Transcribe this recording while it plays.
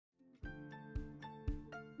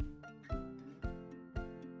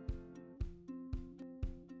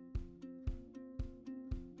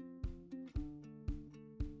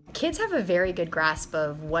kids have a very good grasp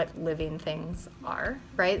of what living things are,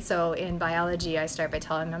 right? So in biology, I start by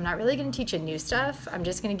telling them, I'm not really going to teach you new stuff. I'm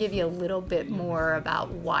just going to give you a little bit more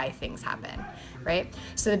about why things happen, right?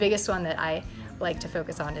 So the biggest one that I like to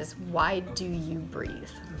focus on is, why do you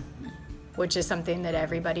breathe? Which is something that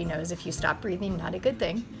everybody knows, if you stop breathing, not a good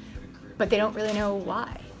thing, but they don't really know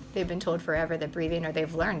why. They've been told forever that breathing, or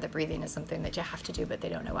they've learned that breathing is something that you have to do, but they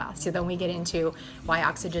don't know how. So then we get into why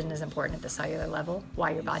oxygen is important at the cellular level,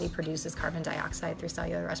 why your body produces carbon dioxide through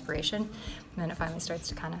cellular respiration, and then it finally starts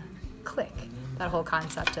to kind of click, that whole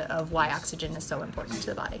concept of why oxygen is so important to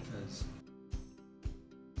the body.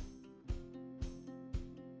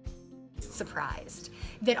 Surprised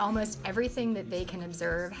that almost everything that they can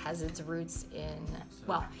observe has its roots in,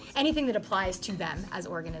 well, anything that applies to them as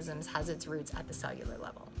organisms has its roots at the cellular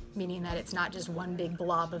level, meaning that it's not just one big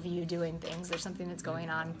blob of you doing things. There's something that's going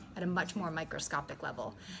on at a much more microscopic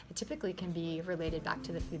level. It typically can be related back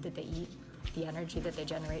to the food that they eat, the energy that they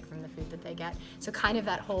generate from the food that they get. So kind of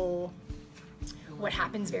that whole, what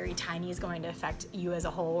happens very tiny is going to affect you as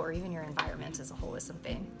a whole, or even your environment as a whole, is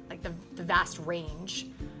something like the vast range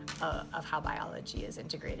of how biology is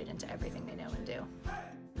integrated into everything they know and do.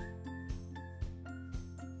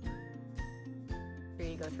 Here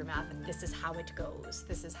you go through math, and this is how it goes,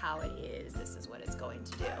 this is how it is, this is what it's going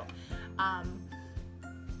to do.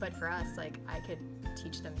 But for us, like, I could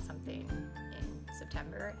teach them something in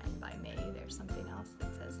September, and by May there's something else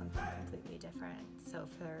that says something completely different. So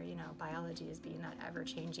for, you know, biology is being that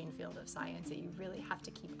ever-changing field of science that you really have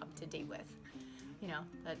to keep up to date with. You know,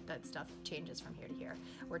 that stuff changes from here to here.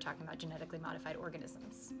 We're talking about genetically modified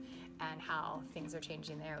organisms and how things are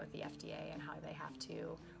changing there with the FDA and how they have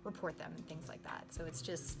to report them and things like that. So it's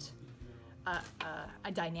just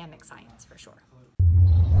a dynamic science for sure.